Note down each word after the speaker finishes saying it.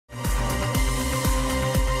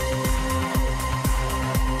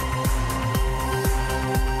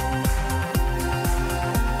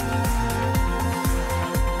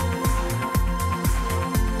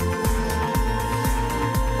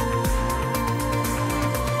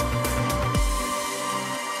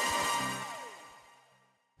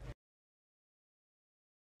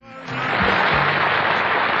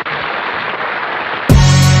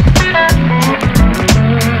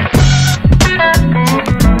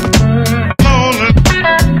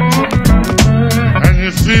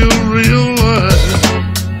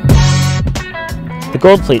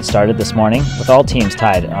Gold Fleet started this morning with all teams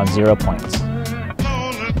tied on 0 points.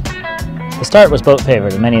 The start was boat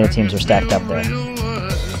favored and many of the teams were stacked up there.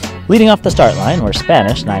 Leading off the start line were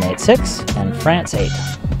Spanish 986 and France 8.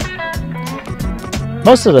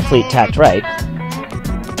 Most of the fleet tacked right.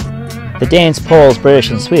 The Danes, Poles, British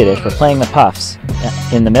and Swedish were playing the puffs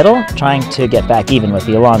in the middle, trying to get back even with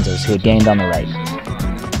the Alonsos who had gained on the right.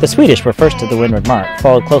 The Swedish were first to the windward mark,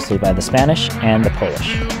 followed closely by the Spanish and the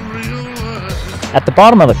Polish. At the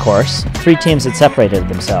bottom of the course, 3 teams had separated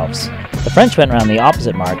themselves. The French went around the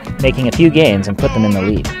opposite mark, making a few gains and put them in the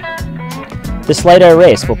lead. This light air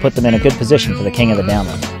race will put them in a good position for the king of the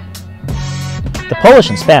downwind. The Polish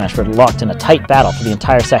and Spanish were locked in a tight battle for the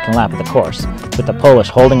entire second lap of the course, with the Polish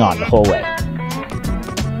holding on the whole way.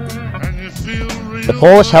 The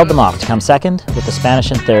Polish held them off to come second, with the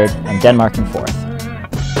Spanish in third and Denmark in fourth.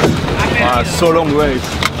 So long race,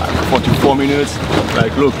 like 44 minutes,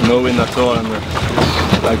 like look, no wind at all, and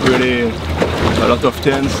like really a lot of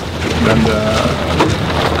turns, and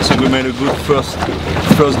I think we made a good first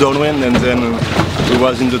downwind, and then we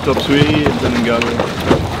was in the top 3, and then got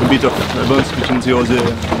a bit of a bounce between the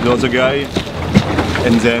other guy,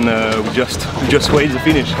 and then we just wait the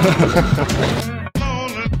finish.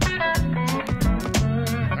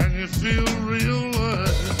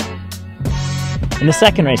 In the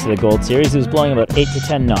second race of the Gold Series, it was blowing about 8 to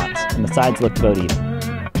 10 knots, and the sides looked about even.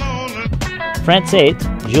 France 8,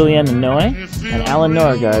 Julien and Noé, and Alan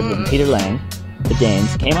Norgard and Peter Lang, the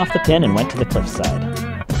Danes, came off the pin and went to the cliffside.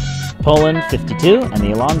 Poland 52 and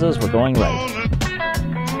the Alonsos were going right.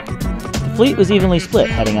 The fleet was evenly split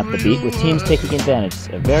heading up the beat, with teams taking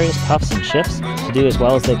advantage of various puffs and shifts to do as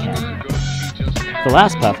well as they can. The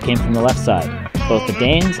last puff came from the left side. Both the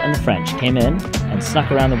Danes and the French came in and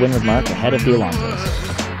snuck around the windward mark ahead of the Alonsos.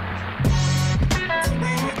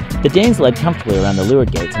 The Danes led comfortably around the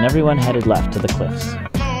leeward gates and everyone headed left to the cliffs.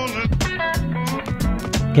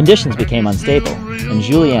 Conditions became unstable, and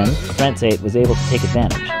Julien, France 8, was able to take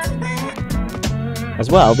advantage. As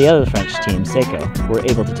well, the other French team, Seiko, were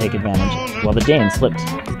able to take advantage, while the Danes slipped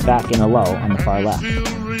back in a lull on the far left.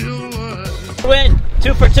 Win!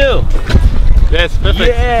 2 for 2! Yes, perfect!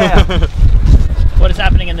 Yeah! What is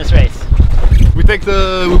happening in this race? We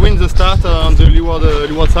win the start on the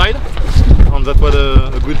leeward side, and that was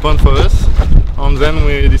a good point for us. And then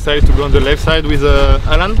we decided to go on the left side with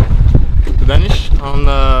Alan, the Danish, and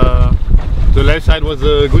the left side was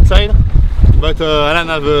a good side. But Alan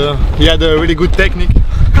he had a really good technique.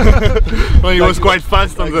 Well, he was quite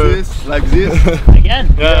fast on like this. Again?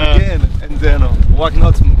 Yeah, again, and then walk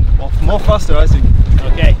not more faster, I think.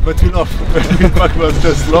 Okay. But we laugh. In fact, was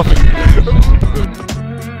just laughing.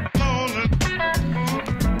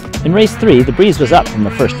 In race 3, the breeze was up from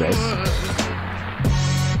the first race.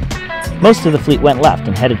 Most of the fleet went left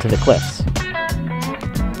and headed to the cliffs.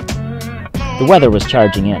 The weather was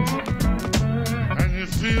charging in.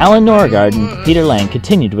 Alan Norgard and Peter Lang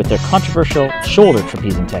continued with their controversial shoulder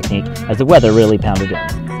trapezing technique as the weather really pounded in.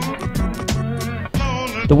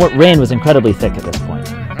 The rain was incredibly thick at this point.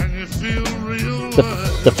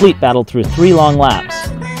 The fleet battled through 3 long laps.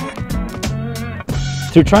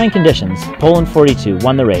 Through trying conditions, Poland 42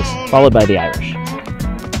 won the race, followed by the Irish.